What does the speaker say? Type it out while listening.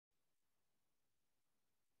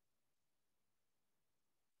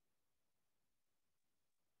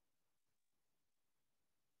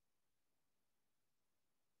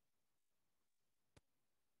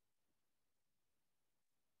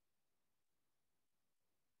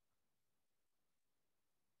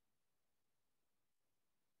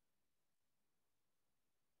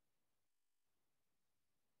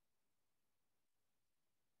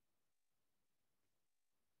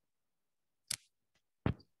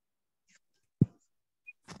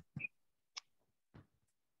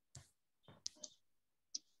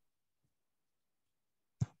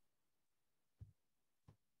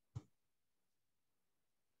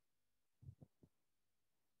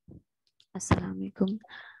السلام علیکم.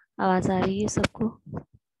 آواز آ رہی ہے سب کو؟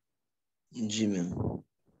 جی میم.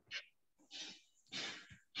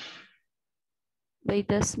 بھائی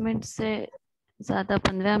 10 منٹ سے زیادہ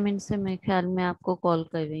 15 منٹ سے میرے خیال میں آپ کو کال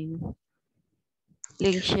کر رہی ہوں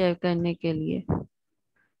لنک شیئر کرنے کے لیے.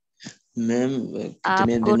 میم کتنے آپ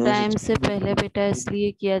کو دنوں ٹائم سے پہلے بیٹا اس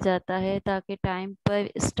لیے کیا جاتا ہے تاکہ ٹائم پر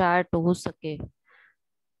اسٹارٹ ہو سکے.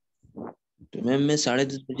 میم میں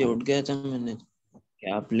 10:30 بجے اٹھ گیا تھا. میں نے کہ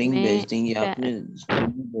آپ لنک میں بھیج دیں گی, آپ نے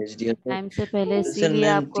بھیج دیا تھا. ٹائم سے پہلے اسی اصل لیے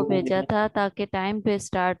میم آپ کو 3 بھیجا دنوں تھا تاکہ ٹائم پہ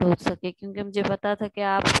اسٹارٹ ہو سکے, کیونکہ مجھے پتا تھا کہ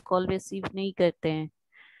آپ کال ریسیو نہیں کرتے ہیں.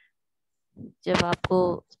 جب آپ کو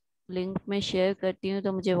لنک میں شیئر کرتی ہوں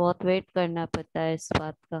تو مجھے بہت ویٹ کرنا پڑتا ہے اس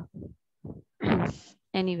بات کا.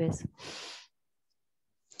 اینی ویز,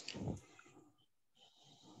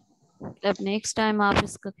 اب نیکسٹ ٹائم آپ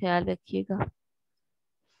اس کا خیال رکھیے گا.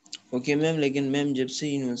 Okay ma'am. لیکن میم جب سے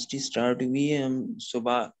یونیورسٹی سٹارٹ ہوئی ہے ہم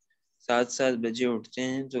صبح 7 بجے اٹھتے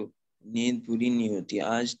ہیں تو نیند پوری نہیں ہوتی.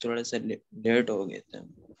 آج تھوڑا سا لیٹ ہو گیا تھا,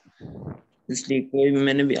 اس لیے کوئی بھی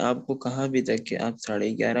میں نے بھی آپ کو کہا بھی تھا کہ آپ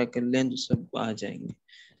 11:30 کر لیں تو سب آ جائیں گے.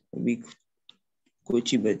 ابھی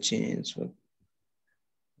کچھ ہی بچے ہیں اس وقت.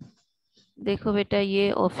 دیکھو بیٹا,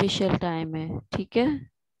 یہ آفیشیل ٹائم ہے, ٹھیک ہے.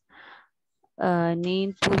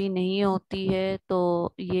 نیند پوری نہیں ہوتی ہے تو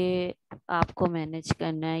یہ آپ کو مینیج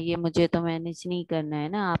کرنا ہے, یہ مجھے تو مینیج نہیں کرنا ہے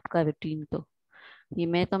نا آپ کا روٹین. تو یہ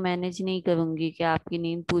میں تو مینیج نہیں کروں گی کہ آپ کی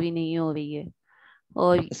نیند پوری نہیں ہو رہی ہے.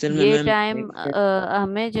 اور اصل میں یہ میم ٹائم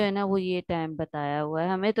ہمیں جو ہے نا وہ یہ ٹائم بتایا ہوا ہے,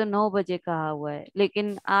 ہمیں تو 9 بجے کہا ہوا ہے,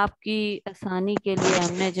 لیکن آپ کی آسانی کے لیے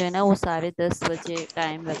ہم نے جو ہے نا وہ 10:30 بجے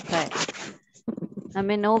ٹائم رکھا ہے.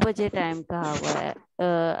 ہمیں 9 بجے ٹائم کہا ہوا ہے,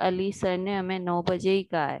 علی سر نے ہمیں 9 بجے ہی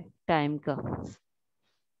کہا ہے ٹائم کا.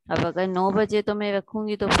 اب اگر 9 بجے تو میں رکھوں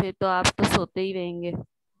گی تو پھر تو آپ تو سوتے ہی رہیں گے.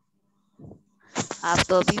 آپ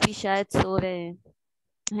تو ابھی بھی شاید سو رہے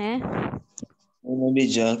ہیں. وہ بھی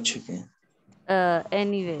جاگ چکے ہیں.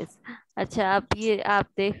 اینی ویز, اچھا آپ یہ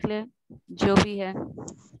آپ دیکھ لیں جو بھی ہے,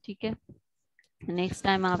 ٹھیک ہے. نیکسٹ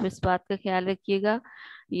ٹائم آپ اس بات کا خیال رکھیے گا.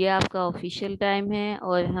 یہ آپ کا آفیشیل ٹائم ہے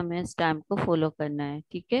اور ہمیں اس ٹائم کو فالو کرنا ہے,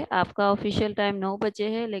 ٹھیک ہے. آپ کا آفیشیل ٹائم 9 بجے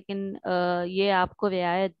ہے, لیکن یہ آپ کو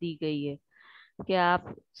رعایت دی گئی ہے کہ آپ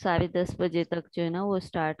 10:30 بجے تک جو ہے نا وہ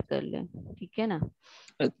اسٹارٹ کر لیں, ٹھیک ہے نا.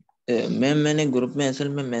 میم میں نے گروپ میں اصل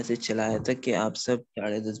میں میسج چلایا تھا کہ آپ سب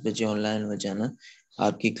 10:30 بجے آن لائن ہو جانا,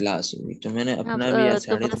 آپ کی کلاس ہوگی. تو میں نے اب اپنا بھی آج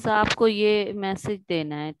تو 10:30. بس آپ کو یہ میسج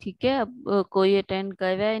دینا ہے, ٹھیک ہے. اب کوئی اٹینڈ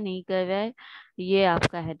کر رہا ہے نہیں کر رہا ہے یہ آپ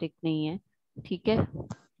کا ہیڈک نہیں ہے, ٹھیک ہے.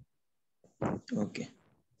 اوکے.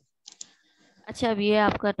 اچھا, اب یہ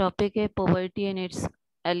آپ کا ٹاپک ہے poverty and it's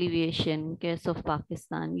elevation case of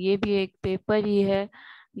Pakistan. یہ بھی ایک پیپر ہی ہے,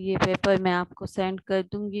 یہ پیپر میں آپ کو سینڈ کر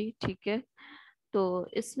دوں گی, ٹھیک ہے. تو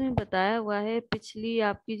اس میں بتایا ہوا ہے, پچھلی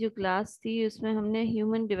آپ کی جو کلاس تھی اس میں ہم نے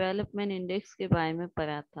ہیومن ڈیولپمنٹ انڈیکس کے بارے میں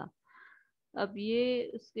پڑھا تھا. اب یہ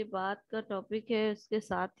اس کے بعد کا ٹاپک ہے, اس کے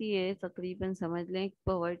ساتھ ہی ہے تقریباً, سمجھ لیں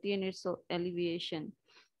poverty and it's elevation.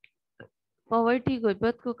 Poverty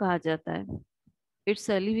غربت کو کہا جاتا ہے. اٹس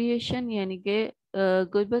ایلیویشن یعنی کہ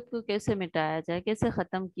غربت کو کیسے مٹایا جائے, کیسے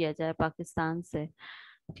ختم کیا جائے پاکستان سے,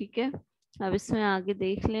 ٹھیک ہے. اب اس میں آگے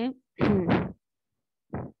دیکھ لیں.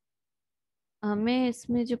 ہمیں اس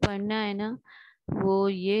میں جو پڑھنا ہے نا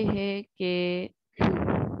وہ یہ ہے کہ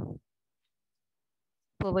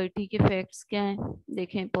پاورٹی کے فیکٹس کیا ہیں.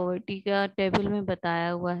 دیکھیں پاورٹی کا ٹیبل میں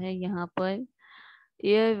بتایا ہوا ہے, یہاں پر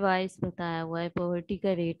ایئر وائز بتایا ہوا ہے پاورٹی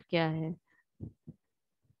کا ریٹ کیا ہے.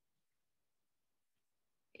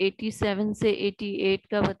 87 سے 88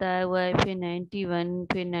 کا بتایا ہوا ہے, پھر 91,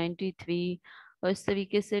 پھر 93 اور اس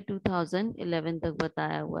طریقے سے 2011 تک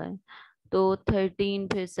بتایا ہوا ہے. تو 13,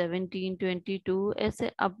 پھر 17, 22 ایسے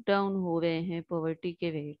اپ ڈاؤن ہو رہے ہیں پاورٹی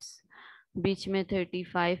کے ریٹس. بیچ میں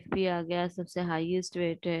 35 بھی آ گیا, سب سے ہائیسٹ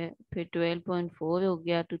ریٹ ہے, پھر 12.4 ہو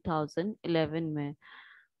گیا 2011 میں.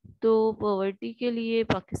 تو پاورٹی کے لیے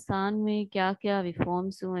پاکستان میں کیا کیا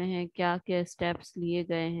ریفارمس ہوئے ہیں, کیا کیا اسٹیپس لیے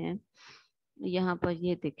گئے ہیں, یہاں پر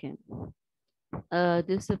یہ دیکھیں.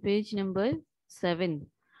 This page number 7,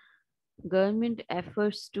 government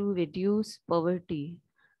efforts to reduce poverty.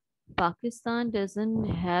 Pakistan doesn't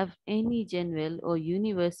have any general or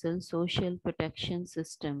universal social protection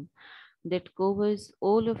system that covers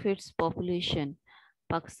all of its population.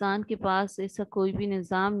 Pakistan کے پاس ایسا کوئی بھی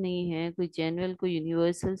نظام نہیں ہے, کوئی جنرل, کوئی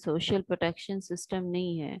یونیورسل سوشل پروٹیکشن سسٹم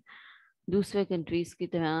نہیں ہے دوسرے کنٹریز کی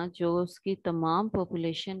طرح جو اس کی تمام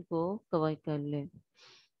پاپولیشن کو کور کر لے.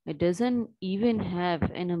 It doesn't even have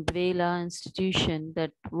an umbrella institution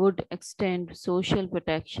that would extend social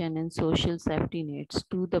protection and social safety nets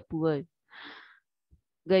to the poor.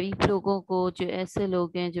 غریب لوگوں کو, جو ایسے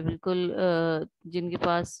لوگ ہیں جو بالکل جن کے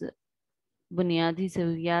پاس بنیادی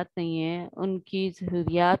ضروریات نہیں ہیں، ان کی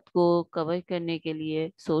ضروریات کو کور کرنے کے لیے،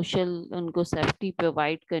 سوشل ان کو سیفٹی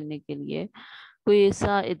پرووائڈ کرنے کے لیے کوئی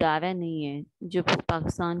ایسا ادارہ نہیں ہے جو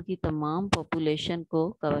پاکستان کی تمام پاپولیشن کو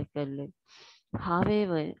کور کر لے.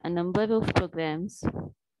 However, a number of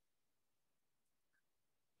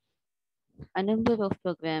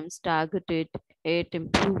programs targeted at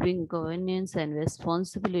improving governance and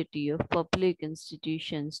responsibility of public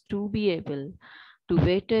institutions to be able to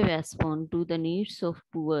better respond to the needs of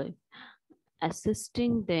poor,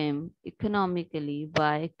 assisting them economically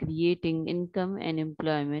by creating income and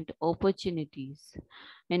employment opportunities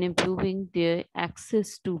and improving their access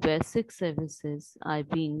to basic services are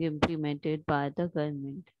being implemented by the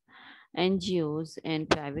government, NGOs and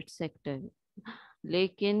private sector.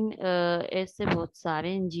 لیکن ایسے بہت سارے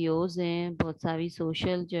N G Os ہیں، بہت ساری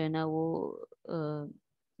social جو ہے نا وہ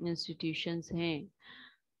انسٹیٹیوشنس ہیں،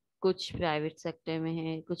 کچھ پرائیویٹ سیکٹر میں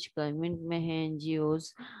ہیں، کچھ گورنمنٹ میں ہیں این جی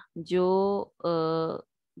اوز، جو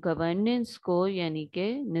گورننس کو یعنی کہ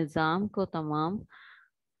نظام کو تمام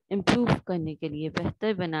امپروو کرنے کے لیے،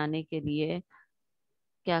 بہتر بنانے کے لیے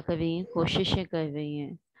کیا کر رہی ہیں، کوششیں کر رہی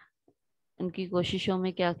ہیں. ان کی کوششوں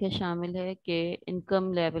میں کیا کیا شامل ہے کہ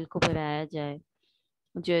انکم لیول کو بڑھایا جائے.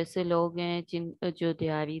 جو ایسے لوگ ہیں جو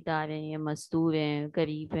دیہاڑی دار ہیں یا مزدور ہیں،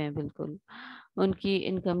 غریب ہیں بالکل، ان کی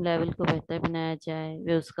انکم لیول کو بہتر بنایا جائے،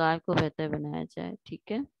 روزگار کو بہتر بنایا جائے.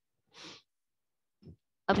 ٹھیک ہے،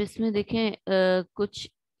 اب اس میں دیکھیں کچھ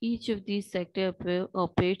each of these sector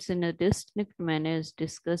operates in a distinct manner as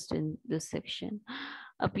discussed in this section.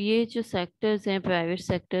 اب یہ جو سیکٹرز ہیں، پرائیویٹ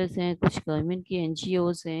سیکٹرز ہیں، کچھ گورنمنٹ کی این جی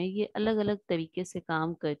اوز ہیں، یہ الگ الگ طریقے سے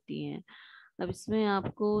کام کرتی ہیں. اب اس میں آپ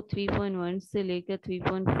کو 3.1 سے لے کر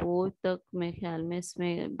 3.4 تک میں خیال میں اس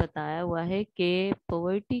میں بتایا ہوا ہے کہ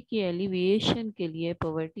پاورٹی کی ایلیویشن کے لیے،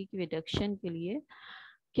 پاورٹی کی ریڈکشن کے لیے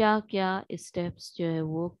کیا کیا اسٹیپس جو ہے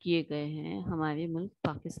وہ کیے گئے ہیں ہمارے ملک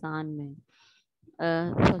پاکستان میں.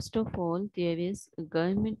 First of all there is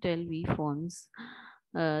governmental reforms.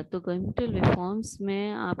 تو گورنمنٹل ریفارمس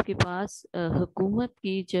میں آپ کے پاس حکومت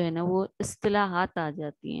کی جو ہے نا وہ اصطلاحات آ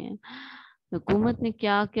جاتی ہیں. حکومت نے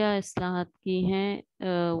کیا کیا اصلاحات کی ہیں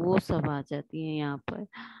وہ سب آ جاتی ہیں یہاں پر.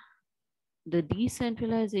 The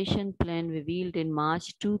decentralization plan revealed in March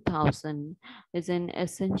 2000 is an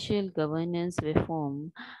essential governance reform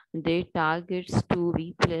that targets to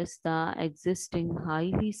replace the existing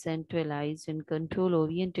highly centralized and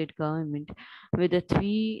control-oriented government with a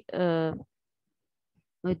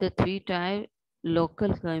three-tier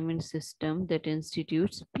local government system that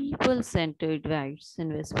institutes people-centered rights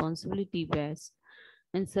and responsibility-based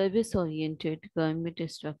and service-oriented government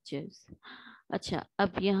structures. اچھا، اب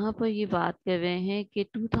یہاں پر یہ بات کر رہے ہیں کہ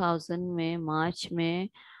 2000 میں مارچ میں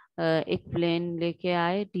ایک پلان لے کے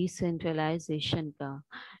آئے ڈی سینٹرلائزیشن کا.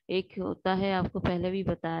 ایک ہوتا ہے، آپ کو پہلے بھی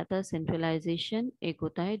بتایا تھا، سینٹرلائزیشن، ایک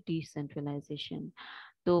ہوتا ہے ڈی سینٹرلائزیشن.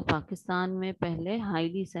 تو پاکستان میں پہلے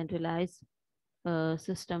ہائیلی سینٹرلائز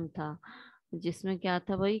سسٹم تھا، جس میں کیا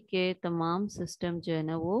تھا بھائی کہ تمام سسٹم جو ہے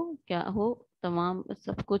نا وہ کیا ہو، تمام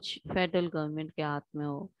سب کچھ فیڈرل گورنمنٹ کے ہاتھ میں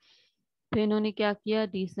ہو. پھر انہوں نے کیا کیا،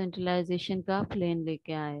 ڈی سینٹرلائزیشن کا پلان لے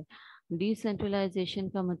کے آئے. ڈی سینٹرلائزیشن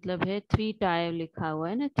کا مطلب ہے 3 ٹائر لکھا ہوا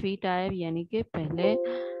ہے نا، 3 ٹائر یعنی کہ پہلے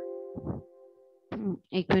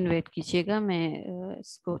ایک منٹ ویٹ کیجیے گا، میں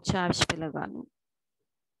اس کو چارج پہ لگا لوں.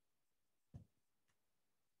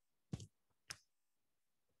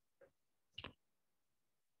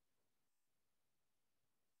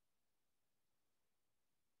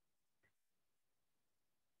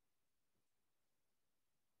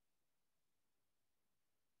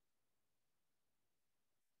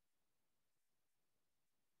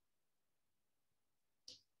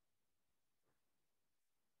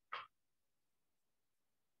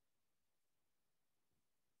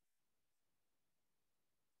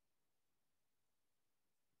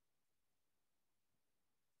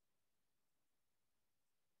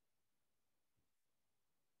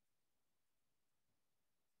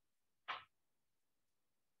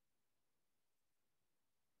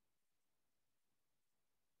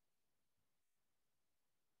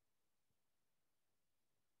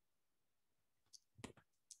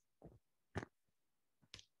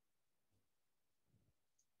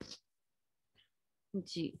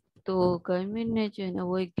 جی، تو گورنمنٹ نے جو ہے نا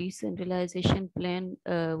وہ ایک ڈی سینٹرلائزیشن پلان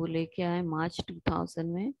وہ لے کے آئے مارچ 2000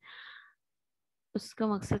 میں. اس کا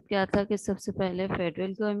مقصد کیا تھا کہ سب سے پہلے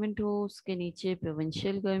فیڈرل گورنمنٹ ہو، اس کے نیچے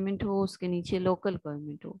پروونشل گورنمنٹ ہو، اس کے نیچے لوکل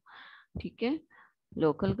گورنمنٹ ہو. ٹھیک ہے،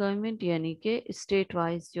 لوکل گورنمنٹ یعنی کہ اسٹیٹ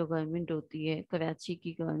وائز جو گورنمنٹ ہوتی ہے، کراچی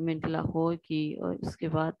کی گورنمنٹ، لاہور کی، اور اس کے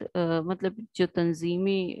بعد مطلب جو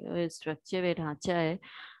تنظیمی اسٹرکچر ہے، ڈھانچہ ہے،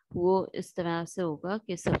 वो इस तरह से होगा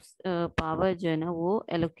कि सब पावर जो है ना वो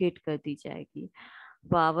एलोकेट कर दी जाएगी।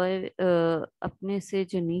 पावर अपने से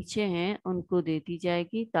जो नीचे हैं उनको दे दी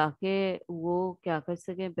जाएगी ताकि वो क्या कर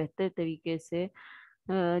सकें बेहतर तरीके से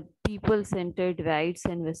people centred rights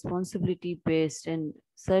and responsibility based and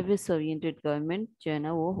service oriented government जो है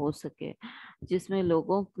ना वो हो सके, जिसमें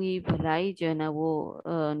लोगों की भलाई जो है ना वो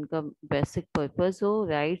उनका बेसिक पर्पस हो,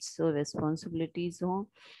 राइट्स और रिस्पॉन्सिबिलिटीज हो।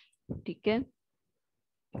 ठीक है।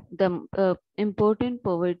 The important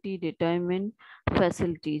poverty determinant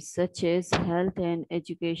facilities such as health and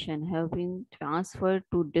education have been transferred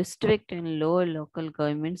to district and lower local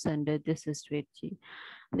governments under this strategy.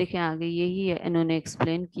 देखिए आगे यही है, इन्होंने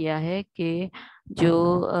एक्सप्लेन किया है कि जो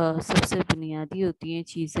सबसे बुनियादी होती हैं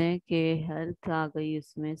चीज़ें कि हेल्थ आ गई,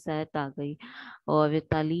 उसमें सेहत आ गई और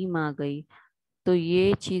तालीम आ गई, तो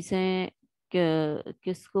ये चीज़ें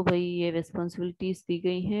किसको भाई ये रिस्पॉन्सिबिलिटीज दी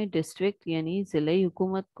गई हैं? डिस्ट्रिक्ट यानी ज़िले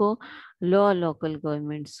हुकूमत को, लॉ लोकल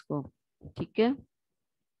गवर्नमेंट्स को। ठीक है।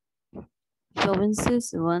 Provinces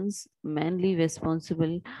once mainly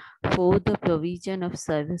responsible for the provision of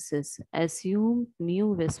services assumed new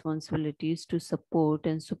responsibilities to support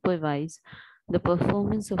and supervise the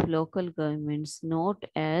performance of local governments, not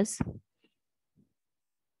as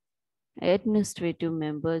administrative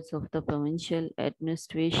members of the provincial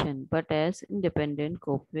administration, but as independent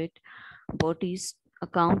corporate bodies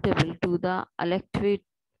accountable to the electorate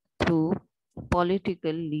through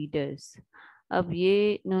political leaders. अब ये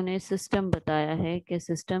इन्होंने system बताया है कि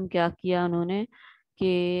system क्या किया उन्होंने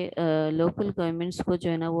कि लोकल गवर्नमेंट्स को जो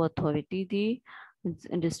है ना वो अथॉरिटी दी,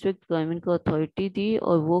 डिस्ट्रिक्ट गवर्नमेंट को अथॉरिटी दी,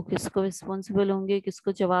 और वो किसको रिस्पॉन्सिबल होंगे,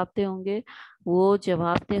 किसको जवाबदेह होंगे? वो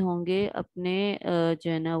जवाबदेह होंगे अपने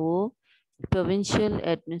जो है ना वो प्रोविंशियल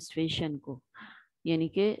एडमिनिस्ट्रेशन को, यानी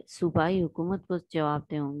कि सूबाई हुकूमत को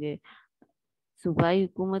जवाबदेह होंगे। सूबाई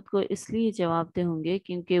हुकूमत को इसलिए जवाबदेह होंगे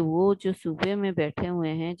क्योंकि वो जो सूबे में बैठे हुए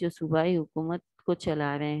हैं, जो सूबाई हुकूमत को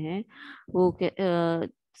चला रहे हैं, वो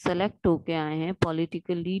सेलेक्ट होके आए हैं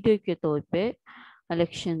पॉलिटिकल लीडर के तौर पे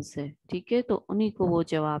इलेक्शन से। ठीक है, तो उन्हीं को वो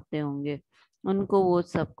जवाबदेह होंगे, उनको वो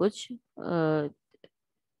सब कुछ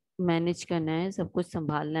मैनेज करना है, सब कुछ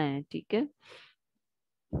संभालना है। ठीक है।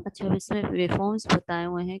 अच्छा, अब इसमें रिफॉर्म्स बताए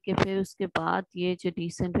हुए हैं कि फिर उसके बाद ये जो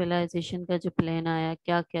डिसेंट्रलाइजेशन का जो प्लान आया,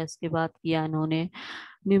 क्या क्या इसके बाद किया इन्होंने।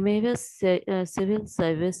 Numerous civil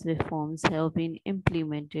service reforms have been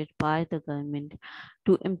implemented by the government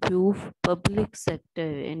to improve public sector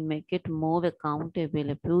and make it more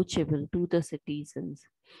accountable, approachable to the citizens.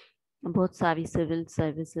 बहुत सारी सिविल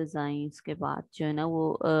सर्विसेज आई इसके बाद जो है ना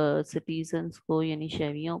वो सिटीजन्स को यानी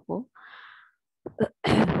शहरियों को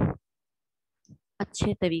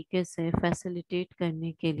अच्छे तरीके से फैसिलिटेट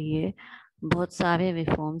करने के लिए बहुत सारे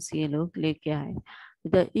रिफॉर्म्स ये लोग लेके आए।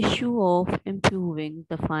 The issue of improving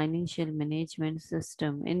the financial management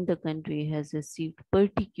system in the country has received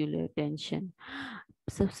particular attention.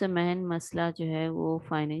 सबसे मेन मसला जो है वो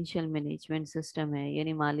फाइनेंशियल मैनेजमेंट सिस्टम है,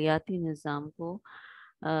 यानी मालियाती निज़ाम को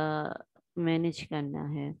मैनेज करना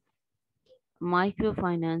है।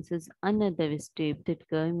 Microfinance is another step that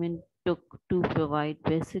government took to provide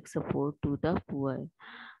basic support to the poor.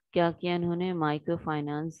 क्या किया इन्होंने? माइक्रो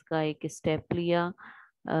फाइनेंस का एक स्टेप लिया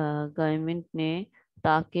गवर्नमेंट ने,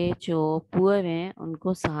 ताकि जो पुअर हैं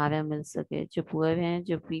उनको सहारा मिल सके, जो पुअर हैं,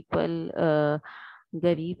 जो पीपल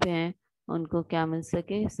गरीब हैं, उनको क्या मिल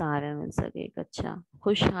सके? सहारा मिल सके। एक अच्छा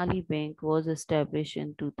खुशहाली बैंक वॉज एस्टेब्लिश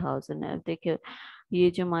इन 2000। अब देखिए ये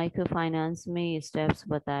जो माइक्रो फाइनेंस में ये स्टेप्स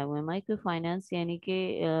बताए हुए हैं, माइक्रो फाइनेंस यानी कि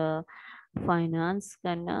फाइनेंस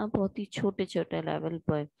करना बहुत ही छोटे छोटे लेवल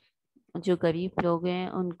पर जो गरीब लोग हैं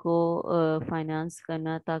उनको फाइनेंस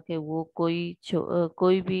करना, ताकि वो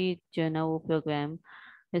कोई भी जो है ना वो प्रोग्राम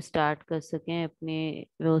स्टार्ट कर सकें, अपने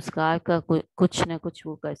रोजगार का कुछ ना कुछ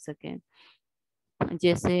वो कर सकें।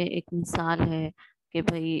 जैसे एक मिसाल है कि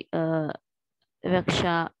भाई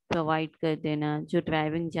रक्षा प्रोवाइड कर देना, जो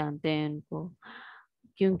ड्राइविंग जानते हैं उनको,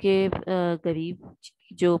 क्योंकि गरीब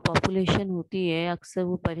जो पॉपुलेशन होती है अक्सर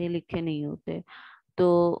वो पढ़े लिखे नहीं होते, तो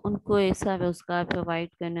उनको ऐसा रोजगार प्रोवाइड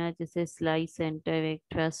करना, जैसे सिलाई सेंटर, एक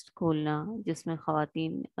ट्रस्ट खोलना जिसमें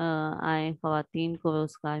खवातीन आए, खवातीन को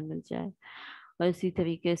रोजगार मिल जाए। और इसी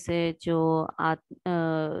तरीके से जो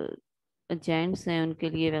जेंट्स हैं उनके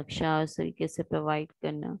लिए रक्षा उस तरीके से प्रोवाइड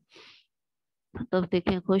करना। तो अब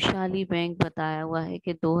देखें खुशहाली बैंक बताया हुआ है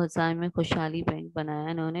कि 2000 में खुशहाली बैंक बनाया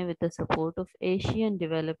इन्होंने with the support of Asian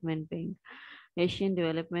development bank. Asian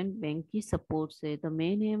development bank की सपोर्ट से। The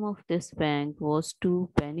main M of this bank was to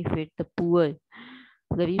benefit the poor.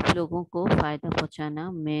 गरीब लोगों को फायदा पहुंचाना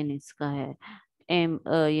मेन इसका है एम,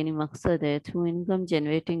 यानी मकसद है, through income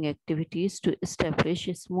generating activities to establish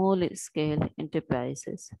small scale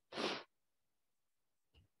enterprises.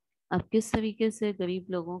 اب کس طریقے سے غریب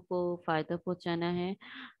لوگوں کو فائدہ پہنچانا ہے،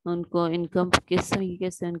 ان کو انکم کس طریقے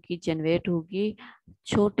سے ان کی جنریٹ ہوگی.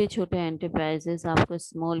 چھوٹے چھوٹے انٹرپرائزز، آپ کو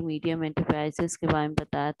اسمال میڈیم انٹرپرائزز کے بارے میں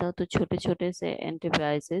بتایا تھا، تو چھوٹے چھوٹے سے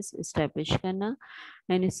انٹرپرائزز اسٹیبلش کرنا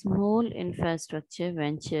اینڈ اسمال انفراسٹرکچر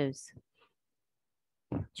وینچرز،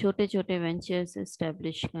 چھوٹے چھوٹے وینچرز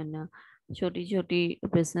اسٹیبلش کرنا، چھوٹی چھوٹی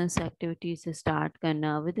بزنس ایکٹیویٹیز اسٹارٹ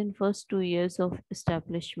کرنا. With in first 2 years of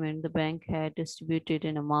establishment the bank had distributed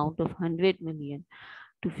an amount of 100 million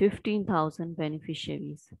to 15,000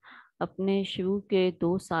 beneficiaries. اپنے شروع کے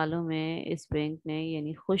 2 سالوں میں اس بینک نے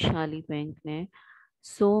یعنی خوشحالی بینک نے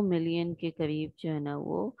 100 ملین کے قریب جو ہے نا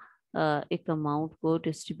وہ ایک اماؤنٹ کو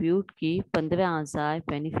ڈسٹریبیوٹ کی 15,000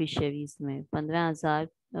 بینیفیشریز میں. 15,000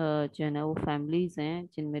 جو ہے نا وہ فیملیز ہیں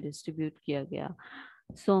جن میں ڈسٹریبیوٹ کیا گیا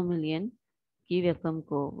 100 ملین کی رقم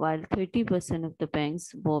کو. while 30% of the bank's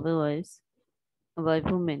borrowers were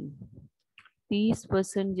women.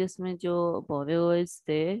 30% جس میں جو borrowers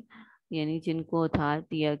تھے یعنی جن کو ادھار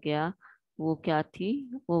دیا گیا وہ کیا تھی،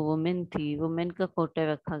 وہ وومن تھی، وومن کا کوٹا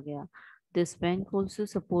رکھا گیا. This bank also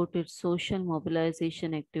supported social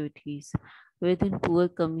mobilization activities within poor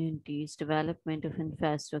communities, development of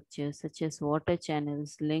infrastructure such as water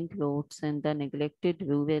channels, link roads, and the neglected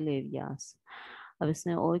rural areas. اب اس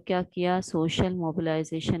نے اور کیا کیا، سوشل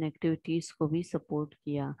موبلائزیشن ایکٹیویٹیز کو بھی سپورٹ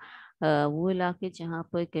کیا. وہ علاقے جہاں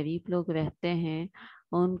پر غریب لوگ رہتے ہیں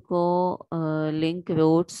ان کو لنک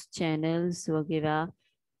روڈس، چینلز وغیرہ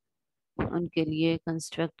ان کے لیے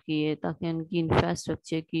کنسٹرکٹ کیے تاکہ ان کی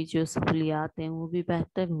انفراسٹرکچر کی جو سہولیات ہیں وہ بھی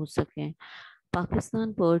بہتر ہو سکیں.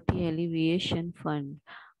 Pakistan پورٹی elevation fund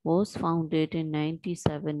was founded in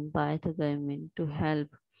 97 by the government to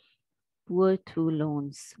help poor through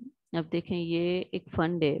loans. اب دیکھیں یہ ایک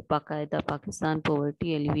فنڈ ہے باقاعدہ، پاکستان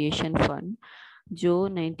پورٹی ایلیویشن فنڈ جو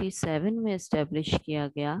 97 میں اسٹیبلش کیا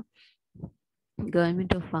گیا،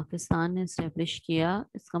 گورنمنٹ آف پاکستان نے اسٹیبلش کیا.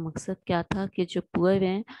 اس کا مقصد کیا تھا کہ جو پور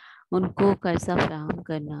ہیں ان کو قرضہ فراہم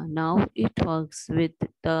کرنا. Now it works with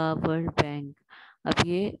the world bank. اب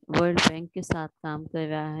یہ ورلڈ بینک کے ساتھ کام کر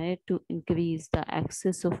رہا ہے to increase the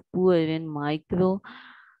access of poor in micro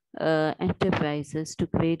enterprises to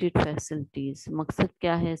credit facilities. مقصد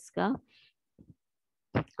کیا ہے اس کا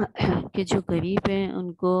کہ جو غریب ہیں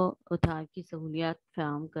ان کو ادھار کی سہولیات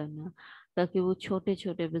فراہم کرنا تاکہ وہ چھوٹے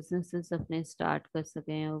چھوٹے بزنسز اپنے اسٹارٹ کر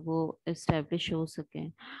سکیں اور وہ اسٹیبلش ہو سکیں.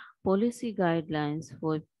 Policy guide lines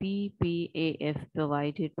for PPAF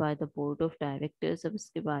provided by the board of directors. اب اس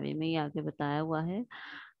کے بارے میں یہ آگے بتایا ہوا ہے.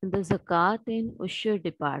 The Zakat and Ushur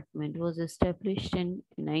Department was established in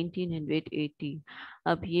 1980.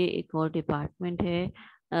 اب یہ ایک اور ڈپارٹمنٹ ہے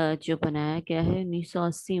جو بنایا گیا ہے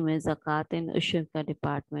 1980 میں، زکوٰۃ اینڈ عشر کا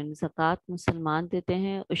ڈپارٹمنٹ. زکوٰۃ مسلمان دیتے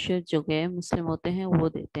ہیں، عشر جو غیر مسلم ہوتے ہیں وہ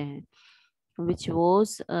دیتے ہیں. which was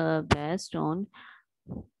based on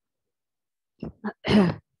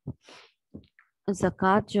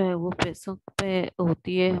زکوٰۃ جو ہے وہ پیسوں پہ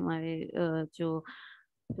ہوتی ہے ہمارے جو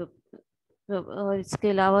اور اس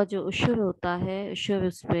کے علاوہ جو عشر ہوتا ہے، عشر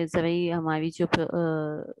اس پہ زرعی ہماری جو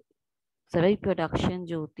زرعی پروڈکشن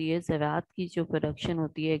جو ہوتی ہے، زراعت کی جو پروڈکشن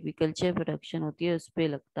ہوتی ہے، ایگریکلچر پروڈکشن ہوتی ہے، اس پہ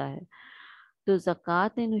لگتا ہے. تو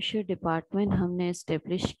زکوٰۃ اینڈ عشر ڈپارٹمنٹ ہم نے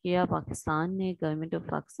اسٹیبلش کیا پاکستان نے، گورنمنٹ آف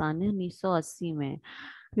پاکستان نے 1980 میں،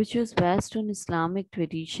 which was based on Islamic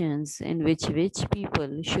traditions in which rich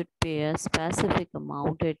people should pay a specific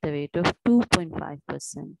amount at the rate of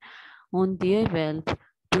 2.5% on their wealth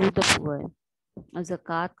to the poor.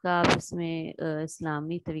 زکوٰۃ کا اب اس میں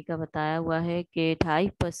اسلامی طریقہ بتایا ہوا ہے کہ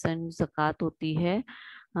 2.5% زکوٰۃ ہوتی ہے.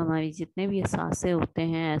 ہماری جتنے بھی اثاثے ہوتے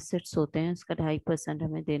ہیں، ایسٹس ہوتے ہیں، اس کا 2.5%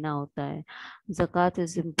 ہمیں دینا ہوتا ہے. زکوٰۃ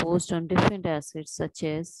از imposed on different assets such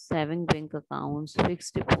as saving bank accounts,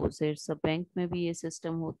 fix deposits. اب بینک میں بھی یہ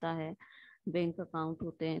سسٹم ہوتا ہے، بینک اکاؤنٹ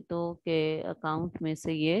ہوتے ہیں تو کہ اکاؤنٹ میں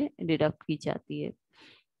سے یہ ڈیڈکٹ کی جاتی ہے.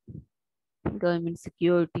 government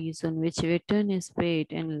securities on which return is paid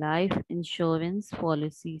and life insurance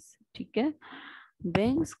policies. ٹھیک ہے.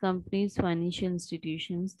 Banks, companies, financial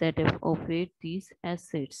institutions that have operate these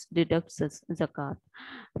assets deduct zakat.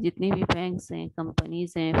 جتنے بھی بینکس ہیں،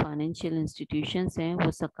 کمپنیز ہیں، فائنینشیل انسٹیٹیوشنس ہیں، وہ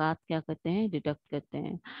زکوٰۃ کیا کرتے ہیں، ڈیڈکٹ کرتے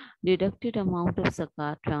ہیں. Deducted amount of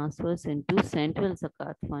zakat transfers into central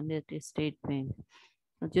zakat fund at a state bank.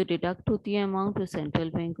 جو ڈیڈکٹ ہوتی ہے اماؤنٹ وہ سینٹرل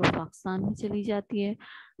بینک آف پاکستان میں چلی جاتی ہے.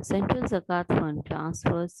 سینٹرل زکوٰۃ fund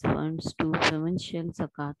transfers funds to provincial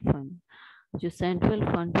زکوٰۃ فنڈ. جو سینٹرل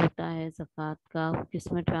فنڈ ہوتا ہے زکوٰۃ کا وہ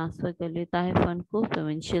کس میں ٹرانسفر کر لیتا ہے فنڈ کو،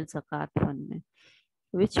 پروونشل زکوٰۃ فنڈ میں.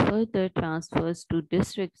 which further transfers to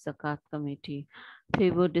district زکوٰۃ کمیٹی.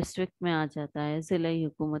 پھر وہ ڈسٹرکٹ میں آ جاتا ہے، ضلعی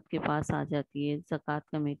حکومت کے پاس آ جاتی ہے زکوٰۃ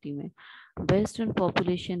کمیٹی میں. Based on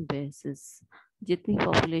population basis. جتنی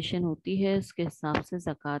پاپولیشن ہوتی ہے اس کے حساب سے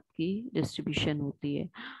زکوٰۃ کی ڈسٹریبیوشن ہوتی ہے.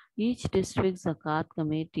 ایچ ڈسٹرکٹ زکوٰۃ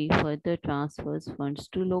committee further transfers funds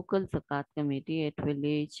to local زکوٰۃ کمیٹی ایٹ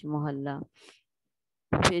ولیج محلہ.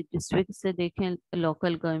 پھر ڈسٹرکٹ سے دیکھیں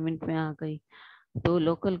لوکل گورنمنٹ میں آ گئی, تو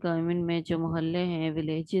لوکل گورنمنٹ میں جو محلے ہیں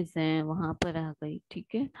ولیجز ہیں وہاں پر آ گئی.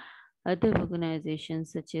 ٹھیک ہے. ادر آرگنائزیشن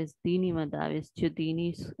سچ ایز دینی مدارس, جو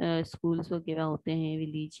دینی اسکولس وغیرہ ہوتے ہیں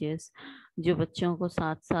ریلیجیس, جو بچوں کو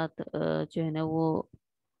ساتھ ساتھ جو ہے نا وہ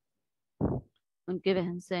ان کے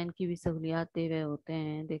رہن سہن کی بھی سہولیات دے رہے ہوتے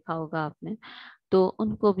ہیں, دیکھا ہوگا آپ نے, تو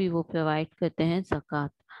ان کو بھی وہ پرووائڈ کرتے ہیں زکوٰۃ.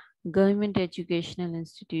 Government educational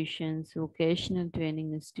institutions, vocational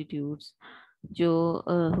training institutes, جو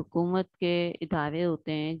حکومت کے ادارے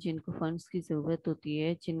ہوتے ہیں جن کو فنڈس کی ضرورت ہوتی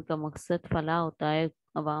ہے, جن کا مقصد فلاح ہوتا ہے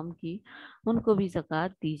عوام کی, ان کو بھی زکوٰۃ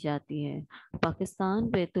دی جاتی ہے. پاکستان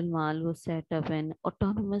بیت المال وہ set up N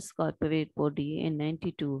autonomous corporate body in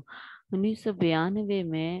 92. 1992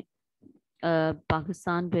 میں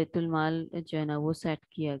پاکستان بیت المال جو ہے نا وہ سیٹ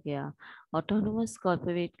کیا گیا. آٹونومس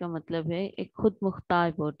کارپوریٹ کا مطلب ہے ایک خود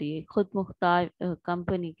مختار باڈی, ایک خود مختار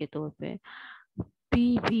کمپنی کے طور پہ.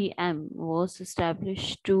 PBM was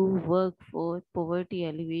established to work for poverty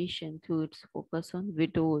alleviation through its focus on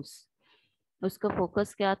widows. اس کا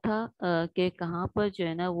فوکس کیا تھا کہ کہاں پر جو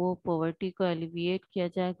ہے نا وہ پاورٹی کو ایلیویٹ کیا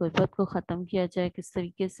جائے, غربت کو ختم کیا جائے. کس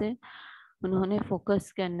طریقے سے انہوں نے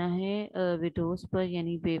فوکس کرنا ہے وڈوز پر,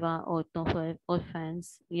 یعنی بیوہ عورتوں پر, اور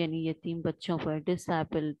فینس یعنی یتیم بچوں پر,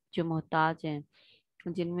 ڈسیبل جو محتاج ہیں,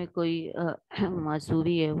 جن میں کوئی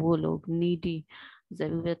معذوری ہے, وہ لوگ نیڈی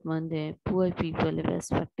ضرورت مند ہیں, poor people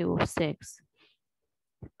respective of sex,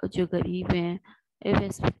 جو غریب ہیں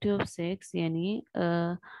ریسپیکٹیو آف سیکس, یعنی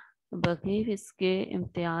بغیر اس کے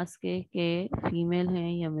امتیاز کے کہ فیمیل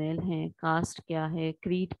ہیں یا میل ہیں, کاسٹ کیا ہے,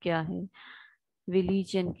 کریڈ کیا ہے,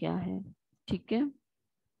 ریلیجن کیا ہے. ٹھیک ہے.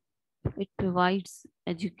 It provides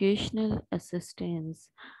educational assistance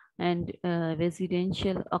and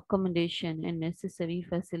residential accommodation and necessary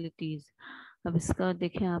facilities. اب اس کا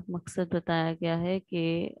دیکھیں آپ مقصد بتایا گیا ہے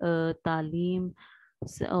کہ تعلیم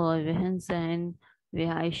اور رہن سہن,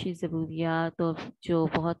 رہائشی ضروریات, اور جو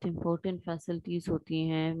بہت امپورٹنٹ فیسلٹیز ہوتی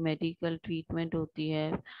ہیں, میڈیکل ٹریٹمنٹ ہوتی ہے,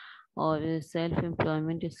 اور سیلف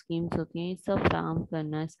امپلائمنٹ اسکیمز ہوتی ہیں, یہ سب فراہم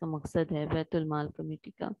کرنا اس کا مقصد ہے بیت المال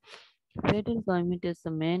کمیٹی کا. Federal government is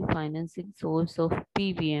the main financing source of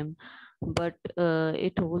PBM, but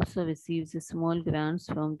it also receives small grants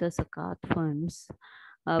from the zakat funds.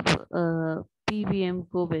 اب پی بی ایم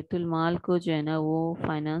کو, بیت المال کو جو ہے نا وہ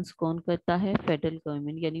فائنانس کون کرتا ہے؟ فیڈرل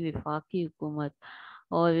گورنمنٹ یعنی وفاقی حکومت,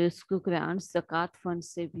 اور اس کو گرانٹس زکوٰۃ فنڈ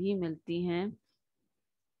سے بھی ملتی ہیں.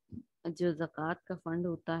 جو زکوٰۃ کا فنڈ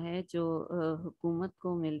ہوتا ہے جو حکومت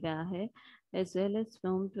کو مل رہا ہے, as well as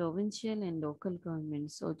from provincial and local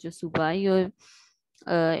governments, اور جو صوبائی اور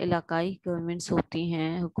علاقائی گورنمنٹس ہوتی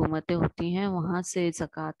ہیں, حکومتیں ہوتی ہیں, وہاں سے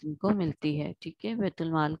زکوٰۃ ان کو ملتی ہے. ٹھیک ہے. بیت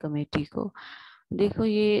المال کمیٹی کو دیکھو,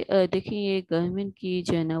 یہ دیکھیں یہ گورنمنٹ کی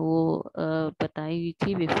جو ہے نا وہ بتائی ہوئی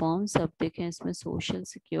تھی ریفارمس. اب دیکھیں اس میں سوشل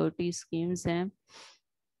سیکیورٹی اسکیمز ہیں.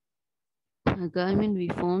 گورنمنٹ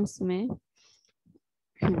ریفارمس میں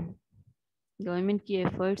گورنمنٹ کی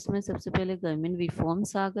ایفرٹس میں سب سے پہلے گورنمنٹ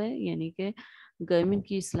ریفارمس آ گئے, یعنی کہ گورنمنٹ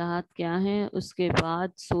کی اصلاحات کیا ہیں. اس کے بعد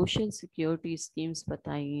سوشل سیکیورٹی اسکیمز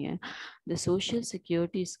بتائی ہیں. The social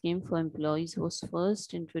security scheme for employees was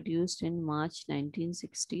first introduced in March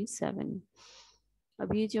 1967.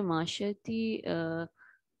 اب یہ جو معاشرتی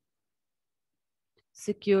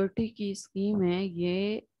سیکیورٹی کی اسکیم ہے,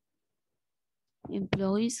 یہ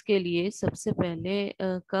امپلائیز کے لیے سب سے پہلے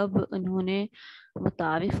کب انہوں نے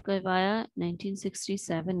متعارف کروایا؟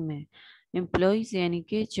 1967 میں. امپلائیز یعنی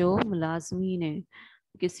کہ جو ملازمین ہیں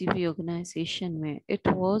کسی بھی آرگنائزیشن میں. It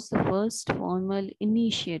was the first formal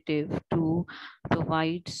initiative to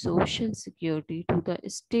provide social security to the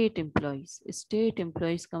state employees. State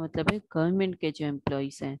employees کا مطلب ہے گورنمنٹ کے جو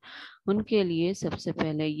امپلائیز ہیں ان کے لیے سب سے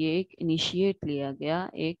پہلے یہ ایک انیشیٹ لیا گیا,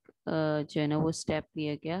 ایک جو ہے نا وہ اسٹیپ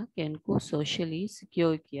لیا گیا کہ ان کو سوشلی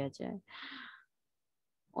سیکیور کیا جائے.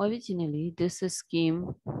 Originally, this scheme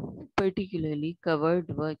particularly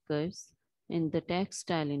covered workers in the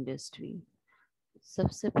textile industry.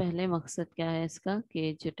 سب سے پہلے مقصد کیا ہے اس کا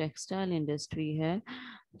کہ جو ٹیکسٹائل انڈسٹری ہے,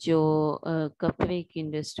 جو کپڑے کی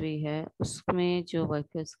انڈسٹری ہے, اس میں جو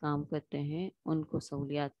ورکرز کام کرتے ہیں ان کو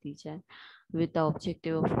سہولیات دی جائے, with the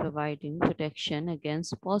objective of providing protection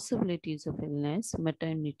against possibilities of illness,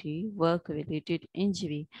 maternity, work-related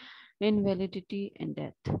injury, invalidity and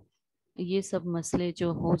death. یہ سب مسئلے جو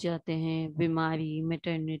ہو جاتے ہیں, بیماری,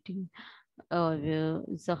 میٹرنیٹی اور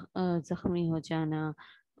زخمی ہو جانا,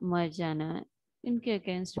 مر جانا, इनके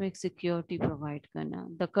अगेंस्ट में एक सिक्योरिटी प्रोवाइड करना.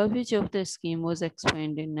 The coverage of the scheme was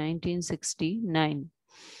expand in 1969.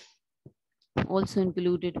 Also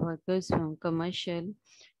included workers from commercial.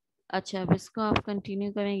 अच्छा, अब इसको आप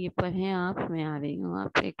कंटिन्यू करें, ये पढ़ें आप, मैं आ रही हूँ,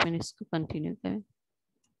 आप एक मिनट इसको कंटिन्यू करें.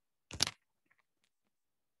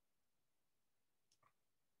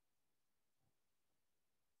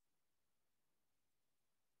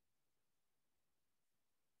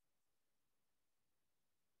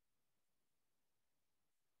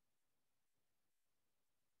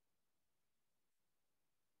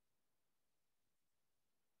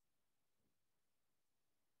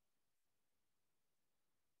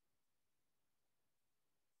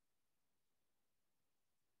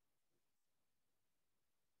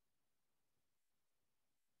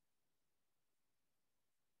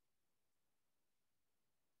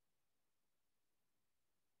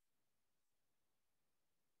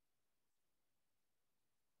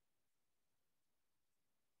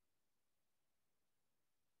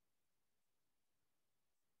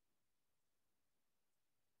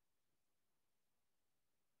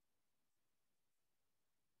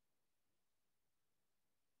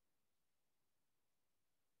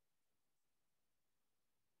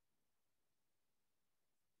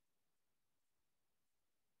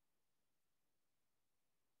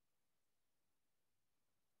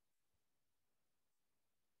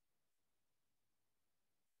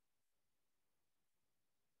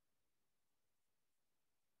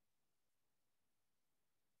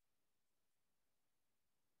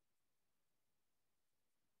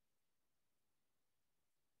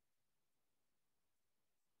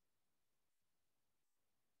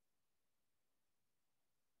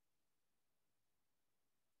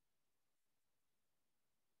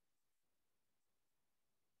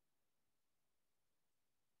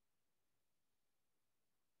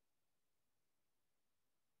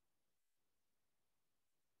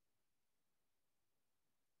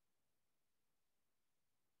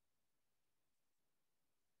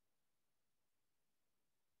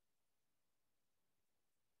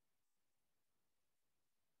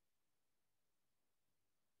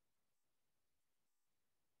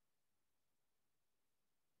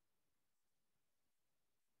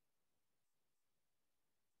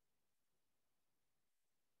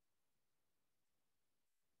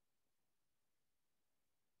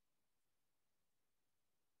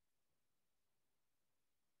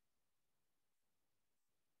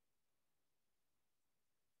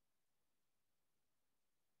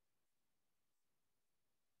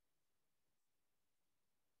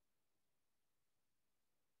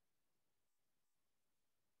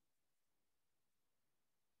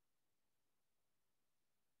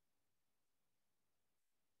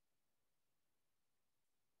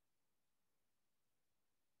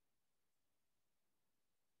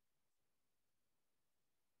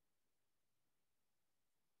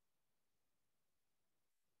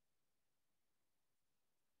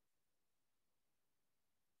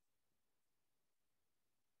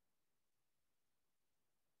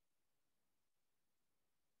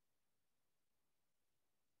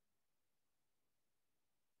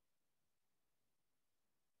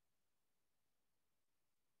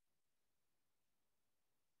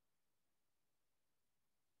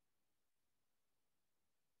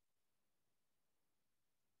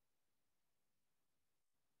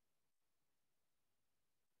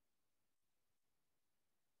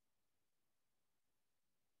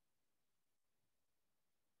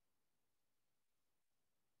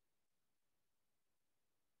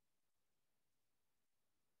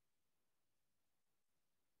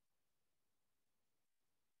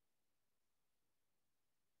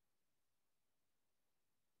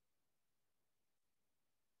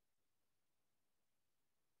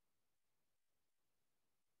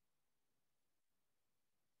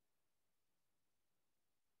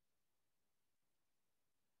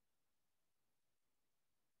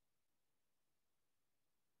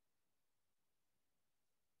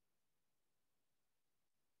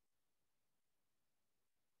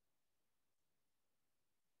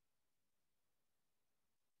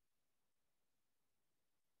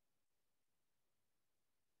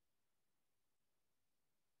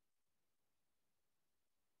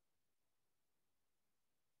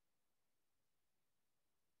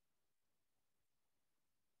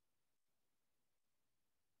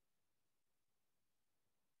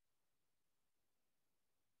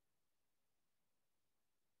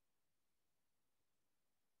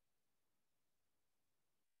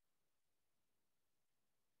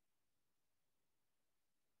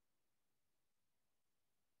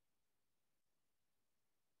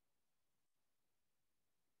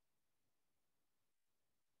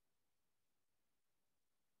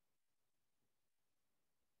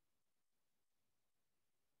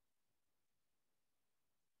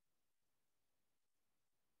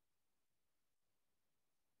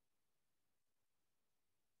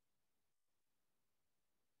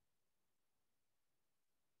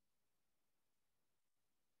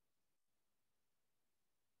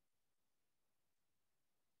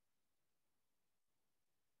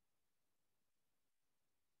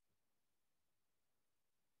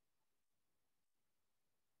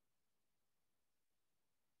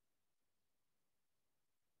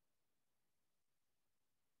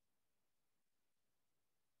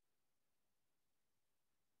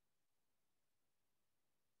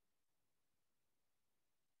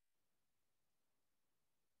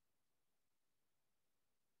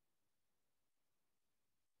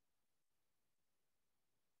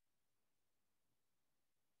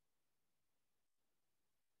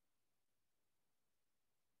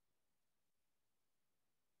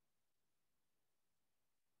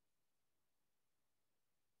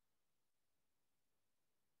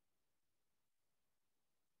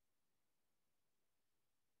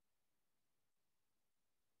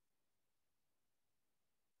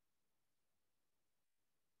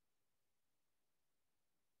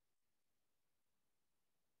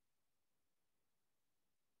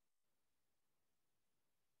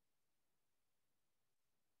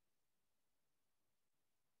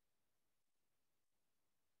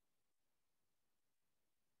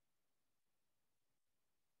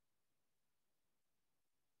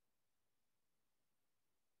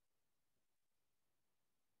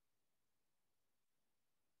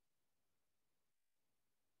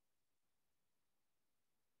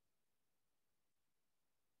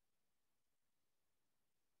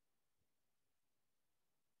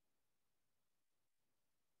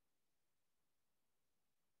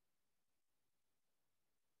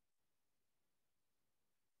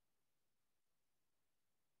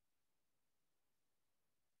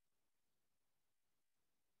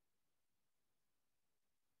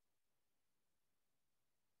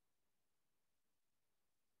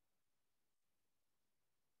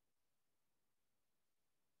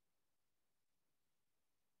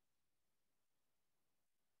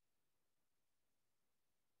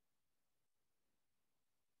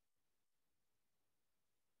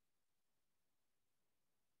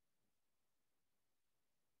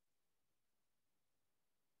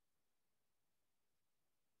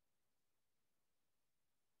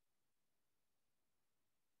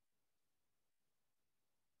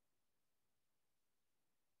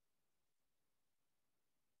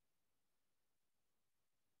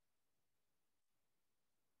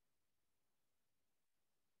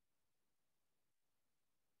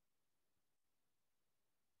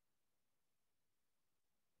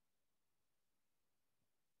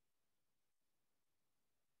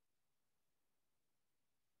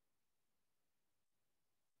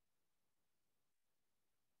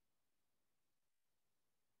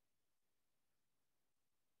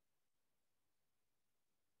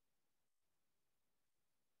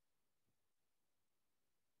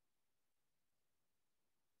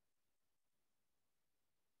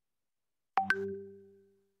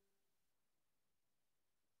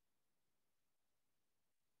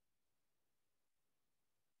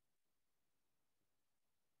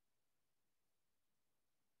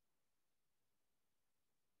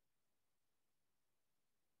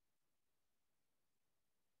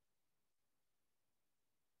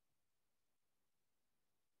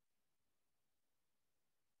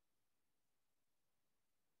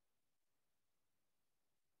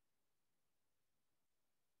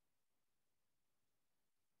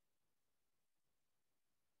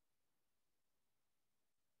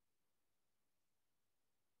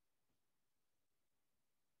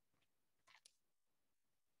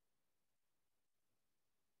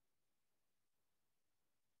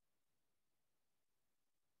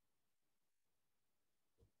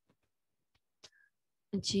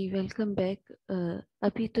 जी वेलकम बैक।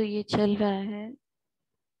 अभी तो ये चल रहा है।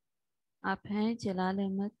 आप हैं जलाल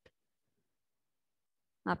अहमद?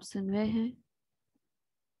 आप सुन रहे हैं?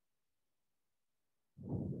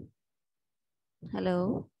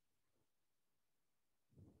 हेलो?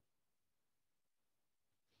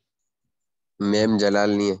 मैम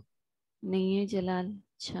जलाल नहीं है। नहीं है जलाल?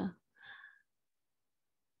 अच्छा।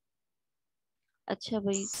 अच्छा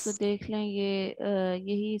भाई, इसको देख लें। ये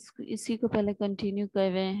यही इसी को पहले कंटिन्यू कर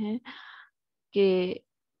रहे हैं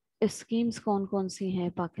कि स्कीम्स कौन कौन सी हैं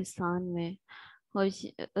पाकिस्तान में। और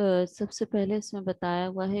सबसे पहले इसमें बताया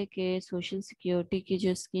हुआ है कि सोशल सिक्योरिटी की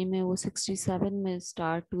जो स्कीम है वो 67 में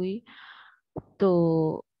स्टार्ट हुई।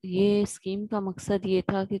 तो ये स्कीम का मकसद ये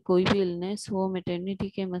था कि कोई भी इलनेस हो, मैटरनिटी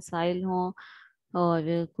के मसाइल हों,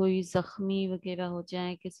 और कोई ज़ख्मी वगैरह हो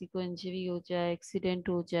जाए, किसी को इंजरी हो जाए, एक्सीडेंट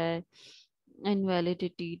हो जाए,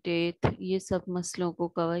 इनवैलिडिटी, डेथ, ये सब मसलों को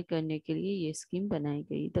कवर करने के लिए ये स्कीम बनाई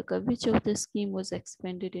गई। The coverage of the scheme was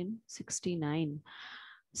expanded इन 69।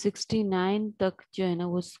 69 तक जो है ना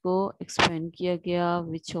वो उसको एक्सपेंड किया गया,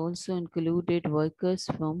 which also included workers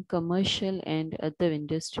from commercial and other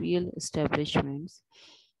industrial establishments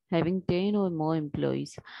having 10 और मोर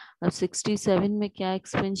एम्प्लॉइज। अब 67 में क्या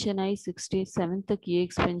एक्सपेंशन आई? 67 तक ये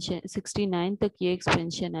एक्सपेंशन, 69 तक ये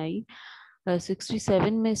एक्सपेंशन आई,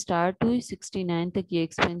 67 में स्टार्ट हुई, 69 तक ये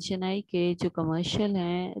एक्सपेंशन आई कि जो कमर्शियल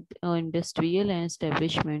हैं और इंडस्ट्रियल हैं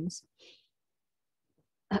एस्टेब्लिशमेंट्स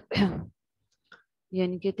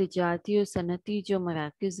यानी कि तिजारती और सनती जो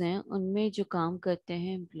मराकज़ हैं उनमें जो काम करते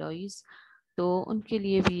हैं एम्प्लॉयज़, तो उनके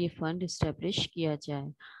लिए भी ये फ़ंड इस्टेब्लिश किया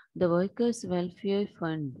जाए। The workers welfare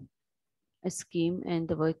fund scheme and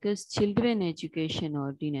the workers children education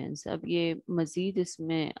ordinance. अब ये मज़ीद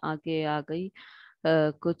इसमें आगे आ गई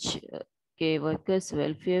कुछ के वर्कर्स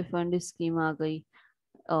वेलफेयर फंड स्कीम आ गई,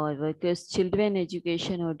 और वर्कर्स चिल्ड्रन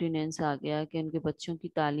एजुकेशन ऑर्डिनेंस आ गया कि उनके बच्चों की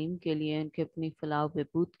तालीम के लिए, उनके अपनी फलाह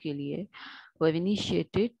बहबूद के लिए were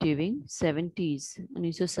initiated during 70s।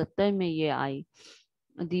 1970 में ये आई।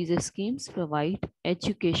 These schemes provide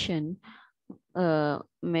education,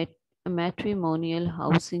 matrimonial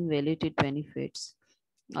housing related benefits.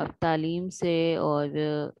 अब तालीम से और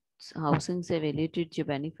हाउसिंग से रिलेटेड जो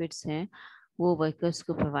बेनिफिट्स हैं वो वर्कर्स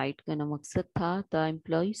को प्रोवाइड करना मकसद था। The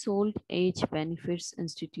employees old age benefits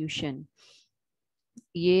institution,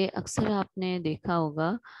 ये अक्सर आपने देखा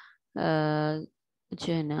होगा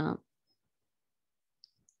जो है ना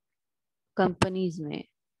कंपनीज में,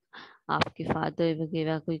 आपके फादर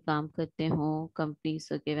वगैरह कोई काम करते हो कंपनीज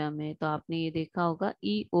वगैरह में, तो आपने ये देखा होगा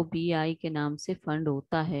EOBI के नाम से फंड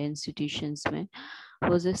होता है इंस्टीट्यूशंस में।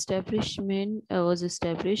 was established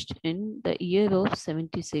in the year of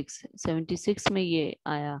 76। 76 में ये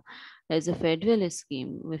आया एज अ फेडरल स्कीम,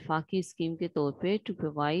 वफाकी स्कीम के तौर पे, to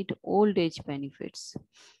provide old age benefits.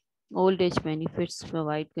 Old age benefits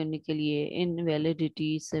provide करने के लिए,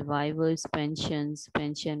 इनवैलिडिटी, सर्वाइवर्स पेंशंस,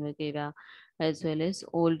 पेंशन वगैरह, as well as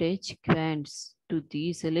old age grants to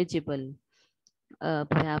these eligible,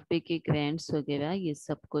 बुढ़ापे के ग्रांट्स वगैरह, ये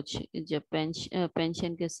सब कुछ जब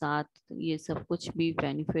पेंशन के साथ ये सब कुछ भी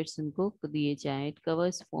बेनिफिट्स उनको दिए जाएं। It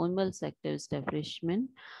covers formal sector establishment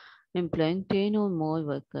employing 10 और मोर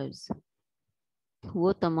वर्कर्स,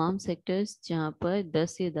 वो तमाम सेक्टर्स जहाँ पर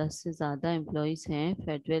 10 या 10 से ज़्यादा एम्प्लॉयज़ हैं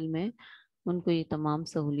फेडरल में, उनको ये तमाम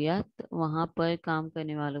सहूलियात वहाँ पर काम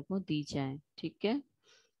करने वालों को दी जाएं। ठीक है।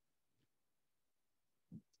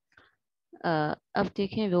 अब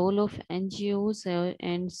देखें role of NGOs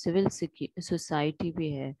and civil society भी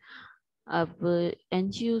है। अब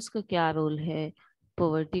NGOs का क्या रोल है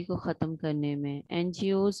पॉवर्टी को ख़त्म करने में?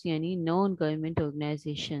 NGOs यानी नॉन गवर्नमेंट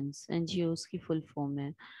ऑर्गेनाइजेशंस, NGOs की फुल फॉर्म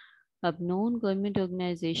है। अब नॉन गवर्नमेंट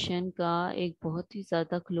ऑर्गेनाइजेशन का एक बहुत ही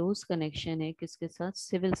ज़्यादा क्लोज कनेक्शन है किसके साथ?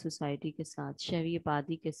 सिविल सोसाइटी के साथ, शहरी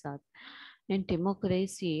आबादी के साथ। And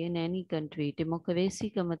democracy in any country, democracy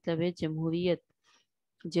का मतलब है जमहूरियत,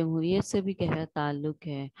 जमहूरियत से भी गहरा ताल्लुक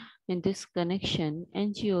है। In this connection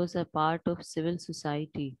NGOs are part of civil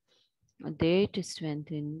society, they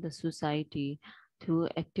strengthen the society through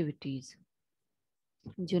activities.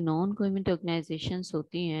 जो नॉन गवर्नमेंट ऑर्गेनाइजेशंस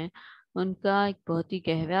होती हैं उनका एक बहुत ही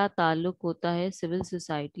गहरा ताल्लुक होता है सिविल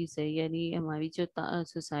सोसाइटी से, यानी हमारी जो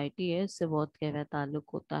सोसाइटी है उससे बहुत गहरा ताल्लुक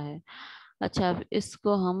होता है। अच्छा, अब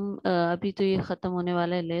इसको हम अभी तो ये ख़त्म होने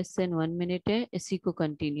वाला है, लेस देन 1 मिनट है, इसी को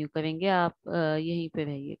कंटिन्यू करेंगे। आप यहीं पे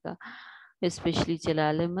रहिएगा, स्पेशली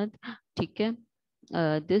जलाल अहमद। ठीक है।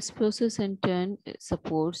 This process in turn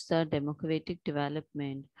supports the democratic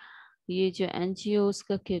development. ये जो NGOs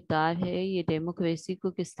का किरदार है ये डेमोक्रेसी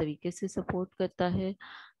को किस तरीके से सपोर्ट करता है?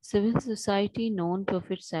 Civil society,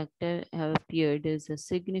 non-profit sector have appeared as a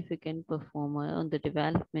significant performer on the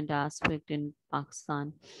development aspect in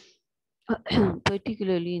Pakistan.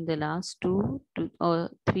 particularly in the last 2 or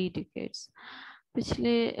 3 decades.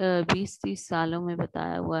 पिछले 20-30 सालों में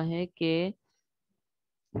बताया हुआ है कि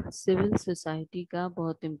सिविल सोसाइटी का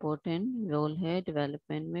बहुत इम्पोर्टेंट रोल है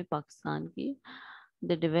डेवलपमेंट में पाकिस्तान की.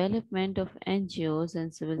 The development of NGOs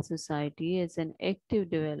and civil society as an active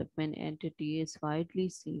development entity is widely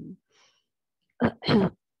seen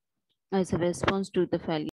as a response to the failure